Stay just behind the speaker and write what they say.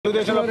తెలుగు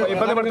దేశంలో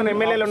ఇబ్బంది పడుతున్న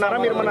ఎమ్మెల్యేలు ఉన్నారా?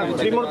 మీరు మన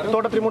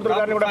తోట త్రిమూర్తులు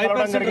గారిని కూడా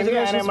కలవడం జరిగింది.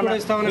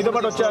 మీతో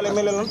పాటు వచ్చే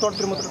ఎమ్మెల్యేలను తోట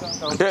త్రిమూర్తులు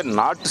అంటే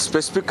నాట్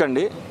స్పెసిఫిక్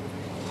అండి,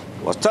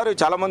 వస్తారు,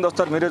 చాలా మంది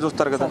వస్తారు, మీరే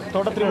చూస్తారు కదా.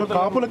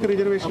 కాపులకు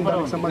రిజర్వేషన్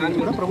సంబంధించి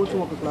కూడా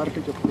ప్రభుత్వం ఒక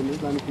క్లారిటీ చెప్తుంది.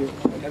 దానికి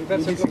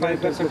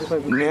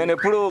నేను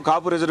ఎప్పుడు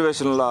కాపు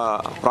రిజర్వేషన్ల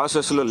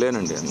ప్రాసెస్లో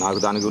లేనండి, నాకు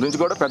దాని గురించి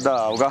కూడా పెద్ద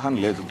అవగాహన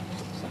లేదు.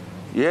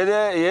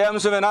 ఏ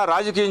అంశమైనా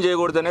రాజకీయం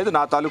చేయకూడదు అనేది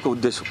నా తాలూకు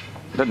ఉద్దేశం.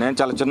 అంటే నేను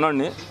చాలా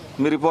చిన్నోడిని,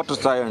 మీ రిపోర్టర్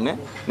స్థాయి అండి.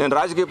 నేను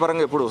రాజకీయ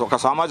పరంగా ఎప్పుడు ఒక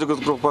సామాజిక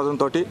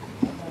దృక్పథంతో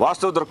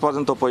వాస్తవ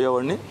దృక్పథంతో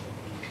పోయేవాడిని.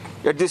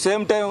 ఎట్ ది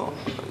సేమ్ టైం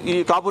ఈ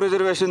కాపు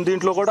రిజర్వేషన్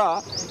దీంట్లో కూడా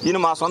ఈయన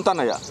మా సొంత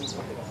అన్నయ్య.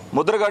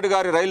 ముద్రగడ్డ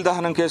గారి రైలు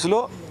దహనం కేసులో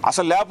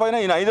అసలు లేకపోయినా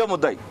ఈయన 5వ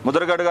ముద్దాయి.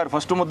 ముద్రగడ్డ గారి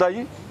ఫస్ట్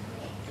ముద్దాయి,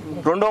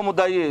 2వ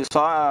ముద్దాయి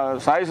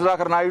సాయి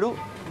సుధాకర్ నాయుడు,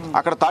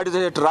 అక్కడ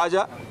తాటిశెట్టి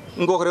రాజా,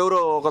 ఇంకొకరు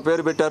ఎవరో ఒక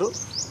పేరు పెట్టారు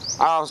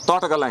ఆ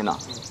తోటకల్ ఆయన,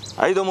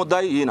 5వ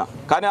ముద్దాయి ఈయన.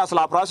 కానీ అసలు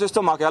ఆ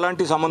ప్రాసెస్తో మాకు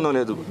ఎలాంటి సంబంధం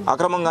లేదు,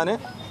 అక్రమంగానే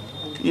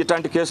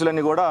ఇట్లాంటి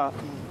కేసులన్నీ కూడా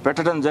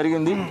పెట్టడం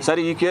జరిగింది.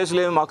 సరే, ఈ కేసులు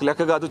ఏమి మాకు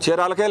లెక్క కాదు,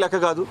 చీరాలకే లెక్క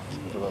కాదు.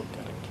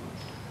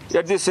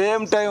 ఎట్ ది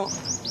సేమ్ టైం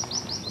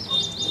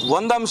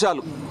 100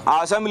 అంశాలు ఆ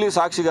అసెంబ్లీ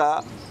సాక్షిగా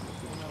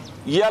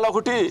ఇవాళ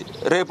ఒకటి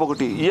రేపు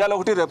ఒకటి, ఇవాళ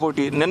ఒకటి రేపు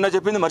ఒకటి. నిన్న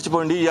చెప్పింది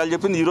మర్చిపోండి, ఇవాళ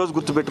చెప్పింది ఈరోజు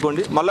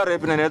గుర్తుపెట్టుకోండి, మళ్ళీ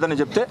రేపు నేను ఏదైనా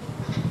చెప్తే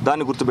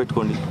దాన్ని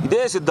గుర్తుపెట్టుకోండి.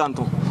 ఇదే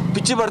సిద్ధాంతం.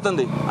 పిచ్చి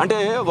పడుతుంది. అంటే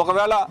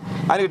ఒకవేళ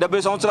ఆయనకి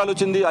 70 సంవత్సరాలు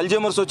వచ్చింది,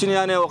 అల్జీమర్స్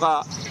వచ్చినాయి అనే ఒక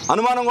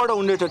అనుమానం కూడా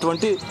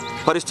ఉండేటటువంటి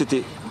పరిస్థితి.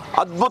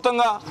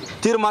 అద్భుతంగా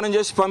తీర్మానం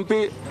చేసి పంపి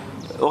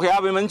ఒక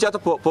 50 మంది చేత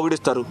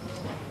పొగిడిస్తారు.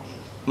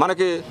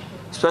 మనకి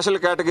స్పెషల్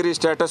కేటగిరీ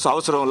స్టేటస్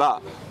అవసరంలా,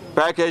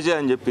 ప్యాకేజీ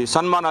అని చెప్పి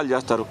సన్మానాలు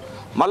చేస్తారు.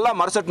 మళ్ళా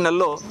మరుసటి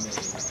నెలలో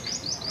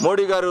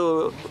మోడీ గారు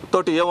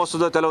తోటి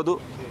ఏమొస్తుందో తెలియదు,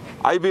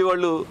 ఐబీ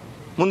వాళ్ళు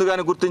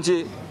ముందుగానే గుర్తించి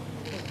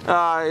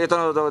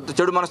ఇతను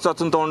చెడు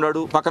మనస్తత్వంతో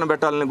ఉన్నాడు, పక్కన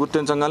పెట్టాలని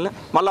గుర్తించగానే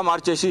మళ్ళీ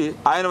మార్చేసి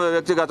ఆయన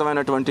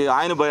వ్యక్తిగతమైనటువంటి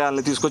ఆయన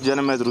భయాలను తీసుకొచ్చి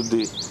జనం మీద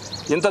రుద్ది,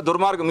 ఇంత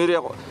దుర్మార్గం.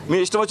 మీరు మీ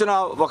ఇష్టం వచ్చిన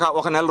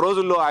ఒక నెల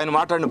రోజుల్లో ఆయన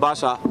మాట్లాడిన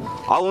భాష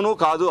అవును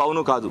కాదు,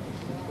 అవును కాదు.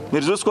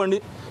 మీరు చూసుకోండి,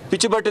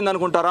 పిచ్చి పట్టింది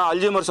అనుకుంటారా,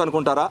 అల్జీమర్స్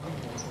అనుకుంటారా?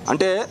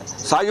 అంటే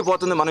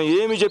సాగిపోతుంది. మనం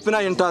ఏమి చెప్పినా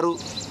వింటారు.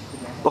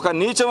 ఒక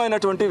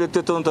నీచమైనటువంటి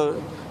వ్యక్తిత్వంతో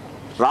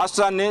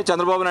రాష్ట్రాన్ని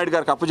చంద్రబాబు నాయుడు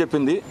గారికి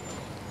అప్పచెప్పింది.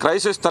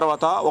 క్రైసిస్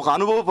తర్వాత ఒక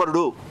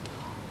అనుభవపరుడు.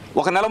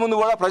 ఒక నెల ముందు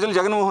కూడా ప్రజలు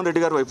జగన్మోహన్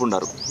రెడ్డి గారు వైపు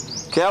ఉన్నారు.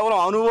 కేవలం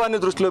అనుభవాన్ని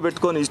దృష్టిలో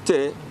పెట్టుకొని ఇస్తే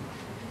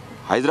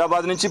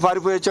హైదరాబాద్ నుంచి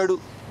పారిపోయొచ్చాడు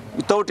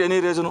వితౌట్ ఎనీ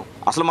రీజను.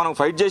 అసలు మనం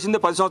ఫైట్ చేసిందే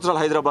 10 సంవత్సరాలు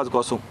హైదరాబాద్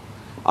కోసం.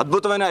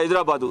 అద్భుతమైన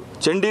హైదరాబాదు,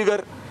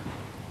 చండీగఢ్,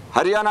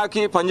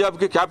 హర్యానాకి,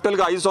 పంజాబ్కి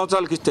క్యాపిటల్గా 5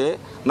 సంవత్సరాలకి ఇస్తే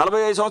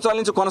 45 సంవత్సరాల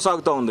నుంచి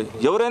కొనసాగుతూ ఉంది.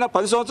 ఎవరైనా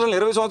 10 సంవత్సరాలు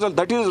 20 సంవత్సరాలు,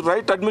 that is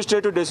right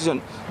administrative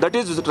decision, that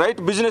is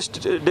right business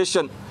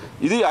decision.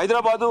 ఇది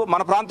హైదరాబాదు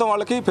మన ప్రాంతం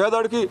వాళ్ళకి,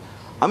 పేదవాడికి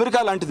అమెరికా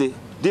లాంటిది.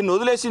 దీన్ని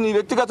వదిలేసి నీ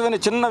వ్యక్తిగతమైన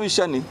చిన్న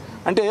విషయాన్ని,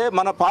 అంటే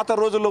మన పాత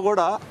రోజుల్లో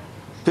కూడా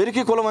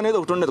పెరికి కులం అనేది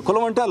ఒకటి ఉండేది.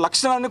 కులం అంటే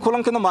లక్షణాన్ని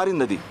కులం కింద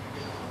మారింది. అది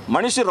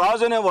మనిషి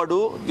రాజు అనేవాడు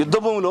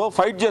యుద్ధభూమిలో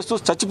ఫైట్ చేస్తూ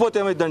చచ్చిపోతే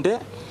ఏమైందంటే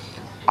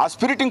ఆ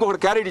స్పిరిట్ ఇంకొకటి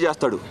క్యారీ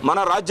చేస్తాడు. మన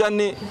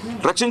రాజ్యాన్ని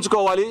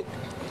రక్షించుకోవాలి,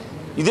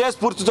 ఇదే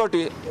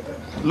స్ఫూర్తితోటి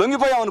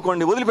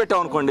లొంగిపోయామనుకోండి,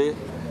 వదిలిపెట్టామనుకోండి,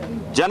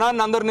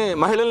 జనాన్ని అందరినీ,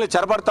 మహిళల్ని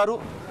చెరబడతారు,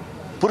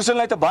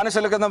 పురుషులను అయితే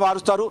బానిసల కింద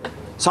మారుస్తారు,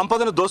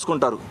 సంపదను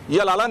దోసుకుంటారు.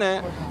 ఇవాళ అలానే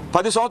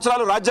 10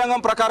 సంవత్సరాలు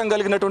రాజ్యాంగం ప్రకారం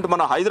కలిగినటువంటి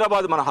మన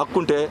హైదరాబాద్ మన హక్కు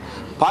ఉంటే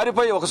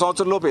పారిపోయి 1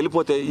 సంవత్సరం లోపు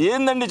వెళ్ళిపోతే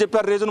ఏందండి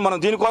చెప్పారు రీజన్? మనం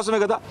దీనికోసమే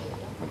కదా,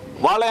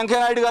 వాళ్ళ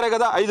వెంకయ్యనాయుడు గారే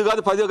కదా 5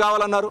 కాదు 10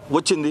 కావాలన్నారు,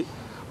 వచ్చింది.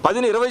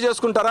 10ని 20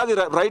 చేసుకుంటారా? అది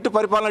రైట్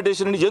పరిపాలన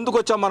డెసిషన్. ఎందుకు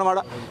వచ్చాం మనమాట?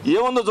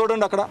 ఏముందో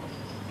చూడండి అక్కడ.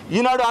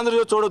 ఈనాడు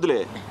ఆంధ్రజ్యోతి చూడొద్దులే,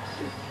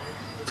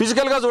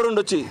 ఫిజికల్గా చూడండి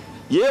వచ్చి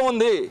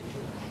ఏముంది.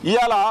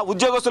 ఇవాళ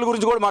ఉద్యోగస్తుల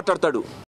గురించి కూడా మాట్లాడతాడు.